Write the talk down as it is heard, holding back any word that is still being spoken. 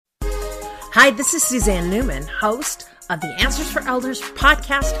Hi, this is Suzanne Newman, host of the Answers for Elders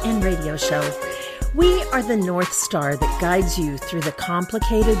podcast and radio show. We are the North Star that guides you through the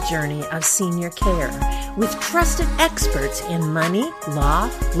complicated journey of senior care with trusted experts in money, law,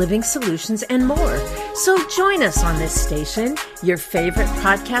 living solutions, and more. So join us on this station, your favorite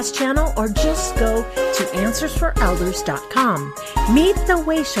podcast channel, or just go to AnswersForElders.com. Meet the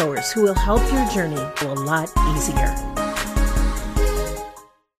Wayshowers who will help your journey go a lot easier.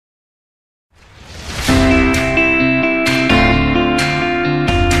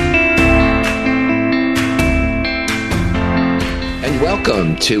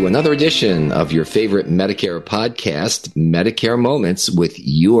 Welcome to another edition of your favorite Medicare podcast, Medicare Moments, with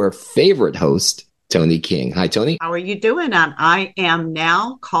your favorite host, Tony King. Hi, Tony. How are you doing? I am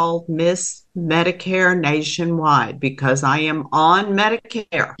now called Miss Medicare Nationwide because I am on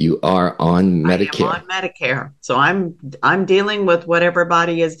Medicare. You are on Medicare. I am on Medicare. So I'm dealing with what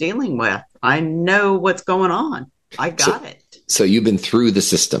everybody is dealing with. I know what's going on. I got it. So you've been through the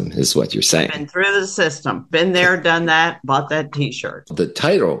system, is what you're saying. Been through the system. Been there, done that, bought that T-shirt. The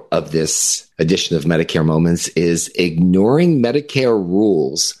title of this edition of Medicare Moments is Ignoring Medicare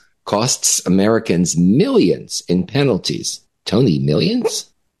Rules Costs Americans Millions in Penalties. Tony, millions?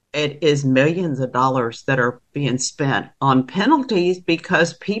 It is millions of dollars that are being spent on penalties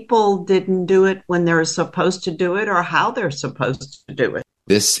because people didn't do it when they're supposed to do it or how they're supposed to do it.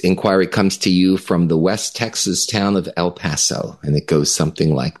 This inquiry comes to you from the West Texas town of El Paso, and it goes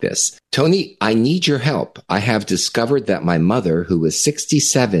something like this. Tony, I need your help. I have discovered that my mother, who was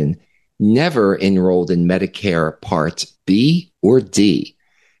 67, never enrolled in Medicare Part B or D.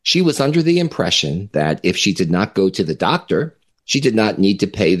 She was under the impression that if she did not go to the doctor, she did not need to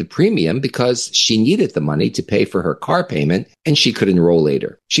pay the premium because she needed the money to pay for her car payment and she could enroll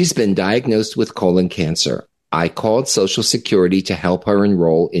later. She's been diagnosed with colon cancer. I called Social Security to help her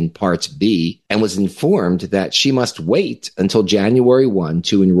enroll in Part B and was informed that she must wait until January 1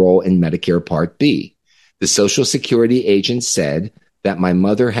 to enroll in Medicare Part B. The Social Security agent said that my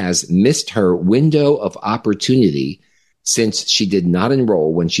mother has missed her window of opportunity since she did not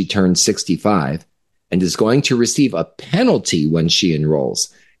enroll when she turned 65 and is going to receive a penalty when she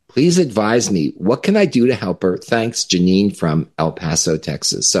enrolls. Please advise me, what can I do to help her? Thanks, Janine from El Paso,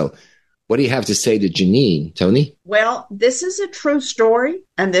 Texas. So what do you have to say to Janine, Tony? Well, this is a true story,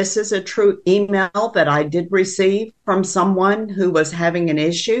 and this is a true email that I did receive from someone who was having an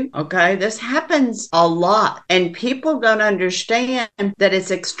issue. Okay, this happens a lot, and people don't understand that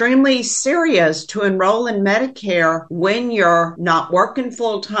it's extremely serious to enroll in Medicare when you're not working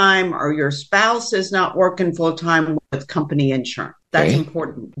full-time or your spouse is not working full-time with company insurance. That's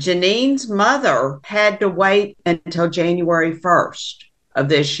important. Janine's mother had to wait until January 1st of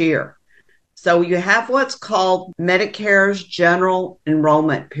this year. So you have what's called Medicare's general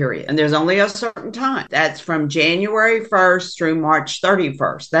enrollment period. And there's only a certain time. That's from January 1st through March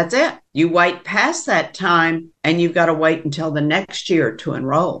 31st. That's it. You wait past that time and you've got to wait until the next year to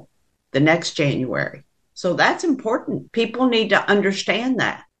enroll, the next January. So that's important. People need to understand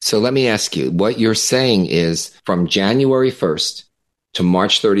that. So let me ask you, what you're saying is from January 1st to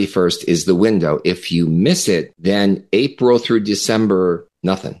March 31st is the window. If you miss it, then April through December,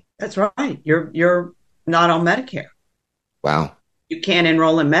 nothing. That's right. You're not on Medicare. Wow. You can't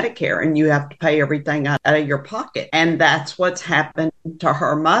enroll in Medicare and you have to pay everything out of your pocket. And that's what's happened to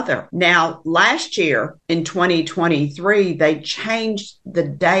her mother. Now, last year in 2023, they changed the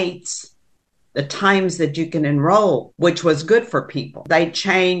dates, the times that you can enroll, which was good for people. They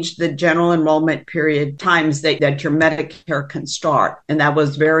changed the general enrollment period times that your Medicare can start. And that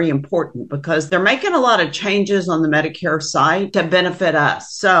was very important because they're making a lot of changes on the Medicare site to benefit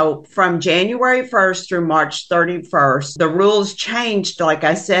us. So from January 1st through March 31st, the rules changed, like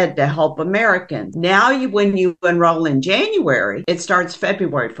I said, to help Americans. Now, when you enroll in January, it starts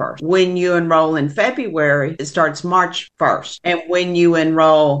February 1st. When you enroll in February, it starts March 1st. And when you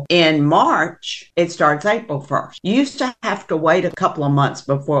enroll in March, it starts April 1st. You used to have to wait a couple of months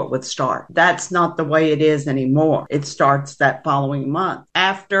before it would start. That's not the way it is anymore. It starts that following month.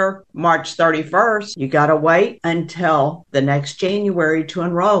 After March 31st, you got to wait until the next January to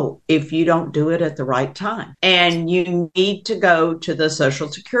enroll if you don't do it at the right time. And you need to go to the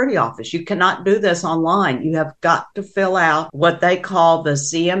Social Security office. You cannot do this online. You have got to fill out what they call the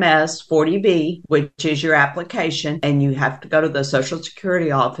CMS 40B, which is your application, and you have to go to the Social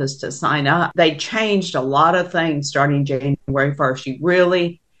Security office to sign up. They changed a lot of things starting January 1st. You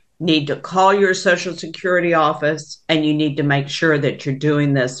really need to call your Social Security office and you need to make sure that you're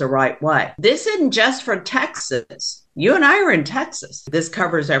doing this the right way. This isn't just for Texas. You and I are in Texas. This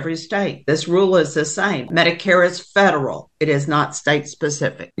covers every state. This rule is the same. Medicare is federal. It is not state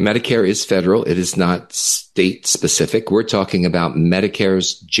specific. Medicare is federal. It is not state specific. We're talking about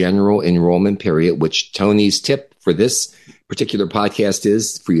Medicare's general enrollment period, which Tony's tip for this particular podcast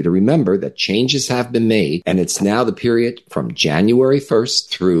is for you to remember that changes have been made. And it's now the period from January 1st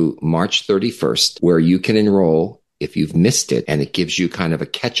through March 31st where you can enroll if you've missed it, and it gives you kind of a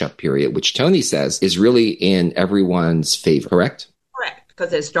catch-up period, which Tony says is really in everyone's favor, correct? Correct,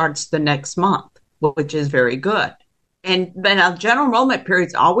 because it starts the next month, which is very good. And now general enrollment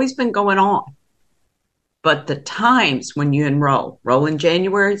period's always been going on. But the times when you enroll in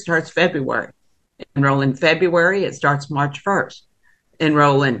January, it starts February. Enroll in February, it starts March 1st.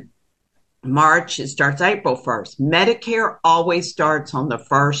 Enroll in March, it starts April 1st. Medicare always starts on the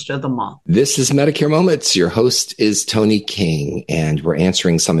first of the month. This is Medicare Moments. Your host is Tony King, and we're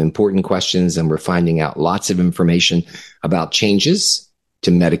answering some important questions, and we're finding out lots of information about changes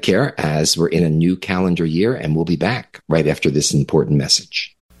to Medicare as we're in a new calendar year, and we'll be back right after this important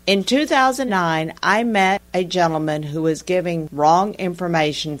message. In 2009, I met a gentleman who was giving wrong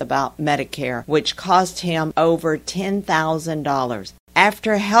information about Medicare, which cost him over $10,000.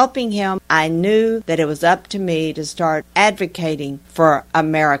 After helping him, I knew that it was up to me to start advocating for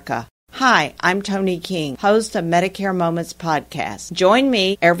America. Hi, I'm Tony King, host of Medicare Moments podcast. Join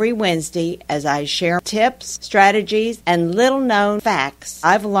me every Wednesday as I share tips, strategies, and little-known facts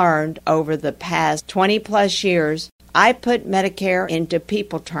I've learned over the past 20-plus years. I put Medicare into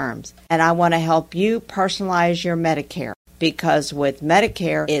people terms, and I want to help you personalize your Medicare, because with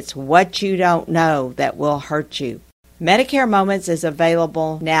Medicare, it's what you don't know that will hurt you. Medicare Moments is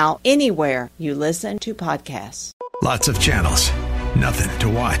available now anywhere you listen to podcasts. Lots of channels, nothing to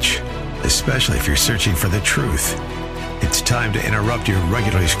watch, especially if you're searching for the truth. It's time to interrupt your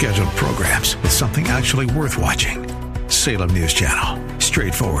regularly scheduled programs with something actually worth watching. Salem News Channel.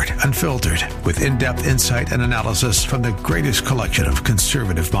 Straightforward, unfiltered, with in-depth insight and analysis from the greatest collection of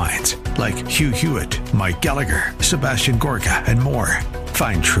conservative minds like Hugh Hewitt, Mike Gallagher, Sebastian Gorka, and more.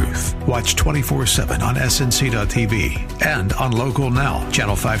 Find truth. Watch 24/7 on snc.tv and on Local Now,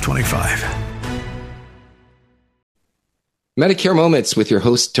 Channel 525. Medicare Moments with your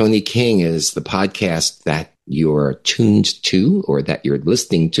host, Tony King, is the podcast that you're tuned to, or that you're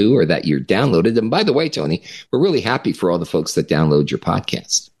listening to, or that you're downloaded. And by the way, Tony, we're really happy for all the folks that download your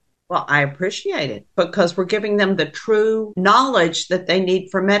podcast. Well, I appreciate it because we're giving them the true knowledge that they need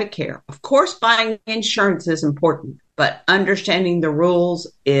for Medicare. Of course, buying insurance is important, but understanding the rules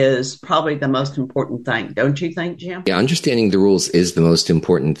is probably the most important thing. Don't you think, Jim? Yeah, understanding the rules is the most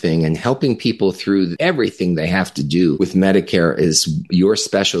important thing, and helping people through everything they have to do with Medicare is your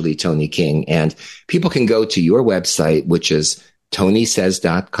specialty, Tony King. And people can go to your website, which is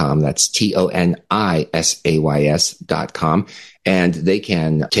tonysays.com. That's TONISAYS.com. And they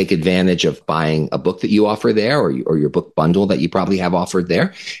can take advantage of buying a book that you offer there, or your book bundle that you probably have offered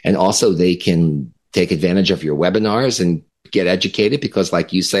there. And also they can take advantage of your webinars and get educated, because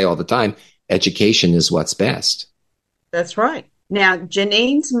like you say all the time, education is what's best. That's right. Now,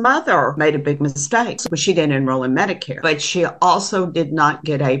 Janine's mother made a big mistake. She didn't enroll in Medicare, but she also did not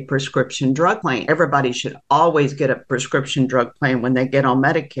get a prescription drug plan. Everybody should always get a prescription drug plan when they get on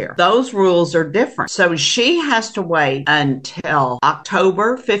Medicare. Those rules are different. So she has to wait until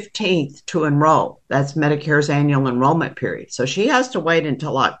October 15th to enroll. That's Medicare's annual enrollment period. So she has to wait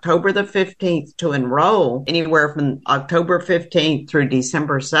until October the 15th to enroll, anywhere from October 15th through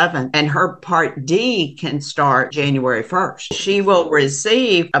December 7th. And her Part D can start January 1st. She will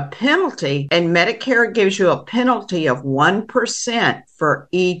receive a penalty, and Medicare gives you a penalty of 1% for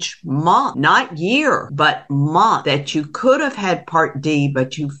each month, not year, but month, that you could have had Part D,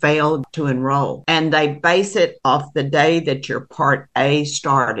 but you failed to enroll. And they base it off the day that your Part A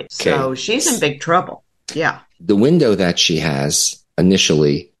started. Okay. So she's in big trouble. Yeah. The window that she has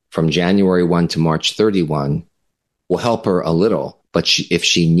initially from January 1 to March 31 will help her a little. But if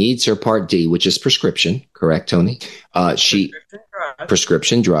she needs her Part D, which is prescription, correct, Tony?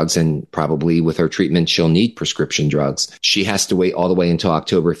 Prescription drugs, and probably with her treatment, she'll need prescription drugs. She has to wait all the way until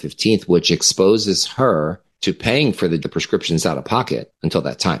October 15th, which exposes her to paying for the prescriptions out of pocket until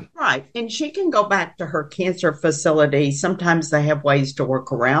that time. Right. And she can go back to her cancer facility. Sometimes they have ways to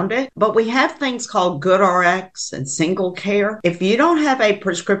work around it. But we have things called GoodRx and Single Care. If you don't have a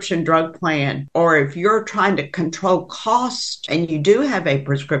prescription drug plan, or if you're trying to control cost and you do have a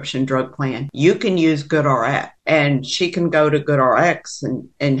prescription drug plan, you can use GoodRx. And she can go to GoodRx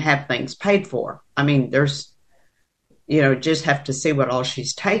and have things paid for. I mean, there's, just have to see what all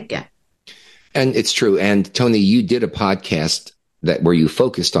she's taken. And it's true. And Tony, you did a podcast that where you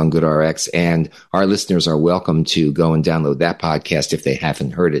focused on GoodRx, and our listeners are welcome to go and download that podcast if they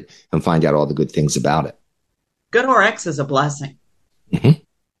haven't heard it and find out all the good things about it. GoodRx is a blessing. Mm-hmm.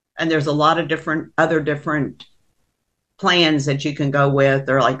 And there's a lot of different plans that you can go with.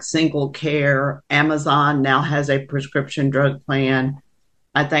 They're like single care. Amazon now has a prescription drug plan.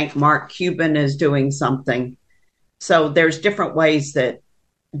 I think Mark Cuban is doing something. So there's different ways that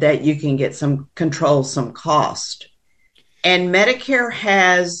you can get control some cost. And Medicare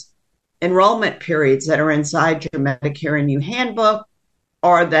has enrollment periods that are inside your Medicare and You handbook,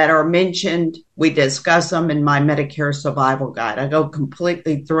 or that are mentioned. We discuss them in my Medicare survival guide. I go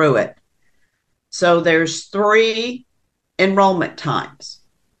completely through it. So there's 3 enrollment times.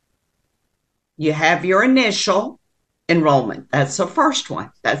 You have your initial enrollment. That's the first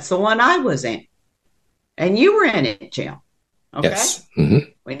one. That's the one I was in. And you were in it, Jim. Okay? Yes. Mm-hmm.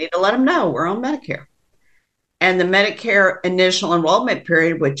 We need to let them know we're on Medicare. And the Medicare initial enrollment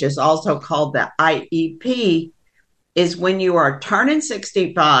period, which is also called the IEP, is when you are turning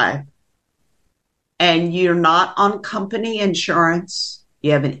 65 and you're not on company insurance,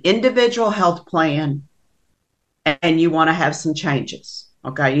 you have an individual health plan, and you want to have some changes.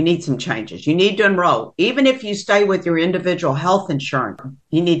 Okay, you need some changes. You need to enroll. Even if you stay with your individual health insurance,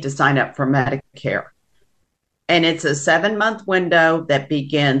 you need to sign up for Medicare. And it's a 7-month window that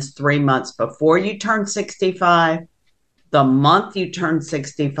begins 3 months before you turn 65, the month you turn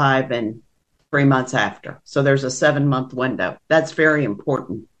 65, and 3 months after. So there's a 7-month window. That's very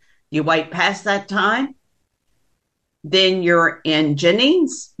important. You wait past that time, then you're in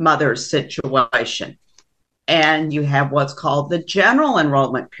Janine's mother's situation. And you have what's called the general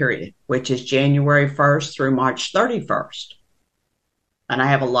enrollment period, which is January 1st through March 31st. And I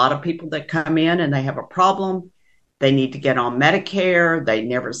have a lot of people that come in and they have a problem. They need to get on Medicare. They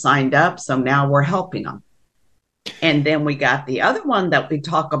never signed up. So now we're helping them. And then we got the other one that we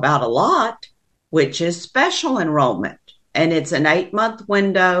talk about a lot, which is special enrollment. And it's an 8-month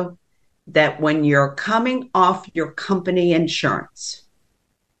window that when you're coming off your company insurance,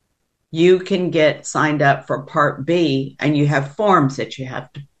 you can get signed up for Part B, and you have forms that you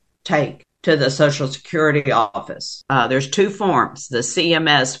have to take to the Social Security office. There's 2 forms, the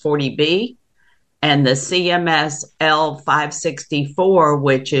CMS 40B and the CMS L564,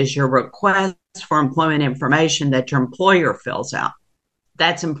 which is your request for employment information that your employer fills out.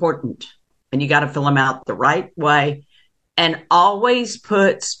 That's important. And you got to fill them out the right way. And always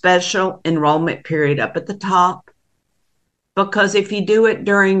put special enrollment period up at the top. Because if you do it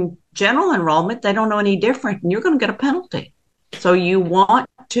during general enrollment, they don't know any different, and you're going to get a penalty. So you want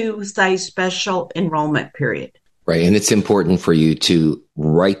to say special enrollment period. Right. And it's important for you to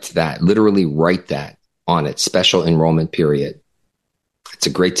literally write that on it, special enrollment period. It's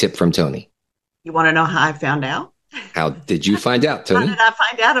a great tip from Tony. You want to know how I found out? How did you find out, Tony? How did I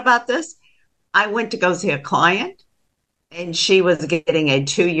find out about this? I went to go see a client, and she was getting a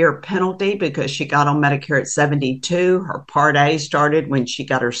 2-year penalty because she got on Medicare at 72. Her Part A started when she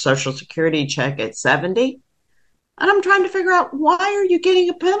got her Social Security check at 70. And I'm trying to figure out, why are you getting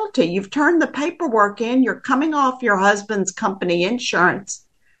a penalty? You've turned the paperwork in. You're coming off your husband's company insurance.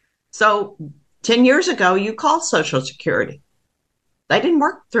 So 10 years ago, you called Social Security. They didn't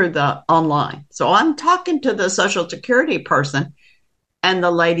work through the online. So I'm talking to the Social Security person, and the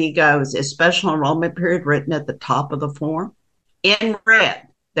lady goes, is special enrollment period written at the top of the form? In red.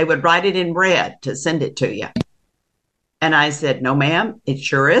 They would write it in red to send it to you. And I said, no, ma'am, it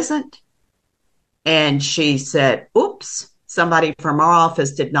sure isn't. And she said, oops, somebody from our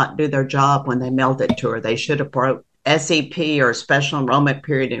office did not do their job when they mailed it to her. They should have wrote SEP or special enrollment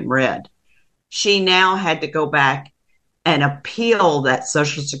period in red. She now had to go back and appeal that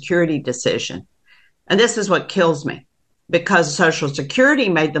Social Security decision. And this is what kills me, because Social Security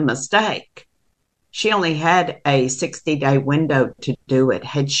made the mistake. She only had a 60-day window to do it.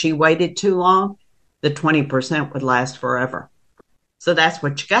 Had she waited too long, the 20% would last forever. So that's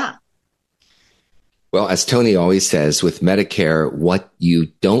what you got. Well, as Tony always says, with Medicare, what you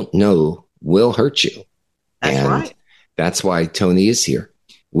don't know will hurt you. That's right. That's why Tony is here.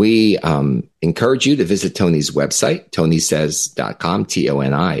 We encourage you to visit Tony's website, tonysays.com,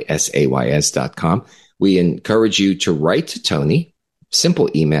 TONISAYS.com. We encourage you to write to Tony, simple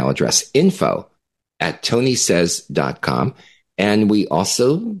email address, info@tonysays.com. And we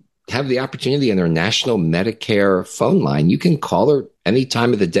also have the opportunity in our national Medicare phone line. You can call her any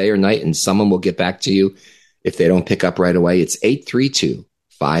time of the day or night, and someone will get back to you. If they don't pick up right away, it's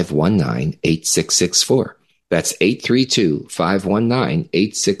 832-519-8664. That's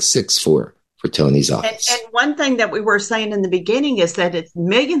 832-519-8664 for Tony's office. And one thing that we were saying in the beginning is that it's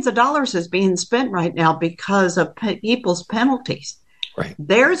millions of dollars is being spent right now because of people's penalties. Right.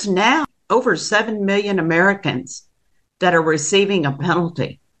 There's now over 7 million Americans that are receiving a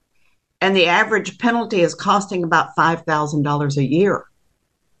penalty. And the average penalty is costing about $5,000 a year.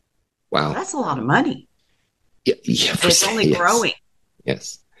 Wow. That's a lot of money. Yeah, it's only growing.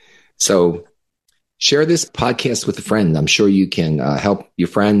 Yes. So share this podcast with a friend. I'm sure you can help your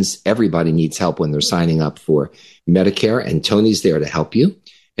friends. Everybody needs help when they're signing up for Medicare, and Tony's there to help you.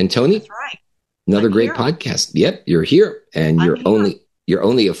 And Tony, that's right. Another great podcast. Yep, you're here, and you're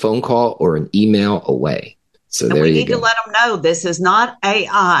only a phone call or an email away. So there you go. We need to let them know this is not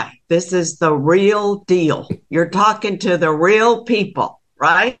AI. This is the real deal. You're talking to the real people,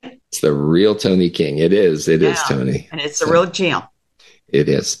 right? It's the real Tony King. It is. It is, Tony. And it's the real Jim. It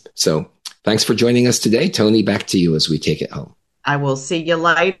is. So thanks for joining us today. Tony, back to you as we take it home. I will see you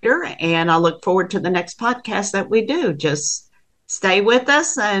later, and I look forward to the next podcast that we do. Just stay with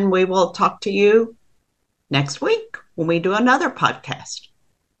us, and we will talk to you next week when we do another podcast.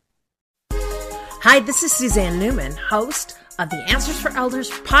 Hi, this is Suzanne Newman, host of the Answers for Elders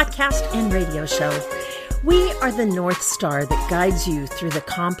podcast and radio show. We are the North Star that guides you through the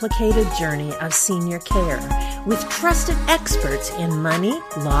complicated journey of senior care with trusted experts in money,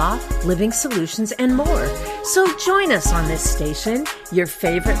 law, living solutions, and more. So join us on this station, your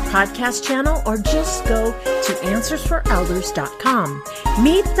favorite podcast channel, or just go to AnswersForElders.com.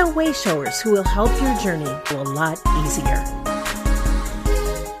 Meet the Wayshowers who will help your journey go a lot easier.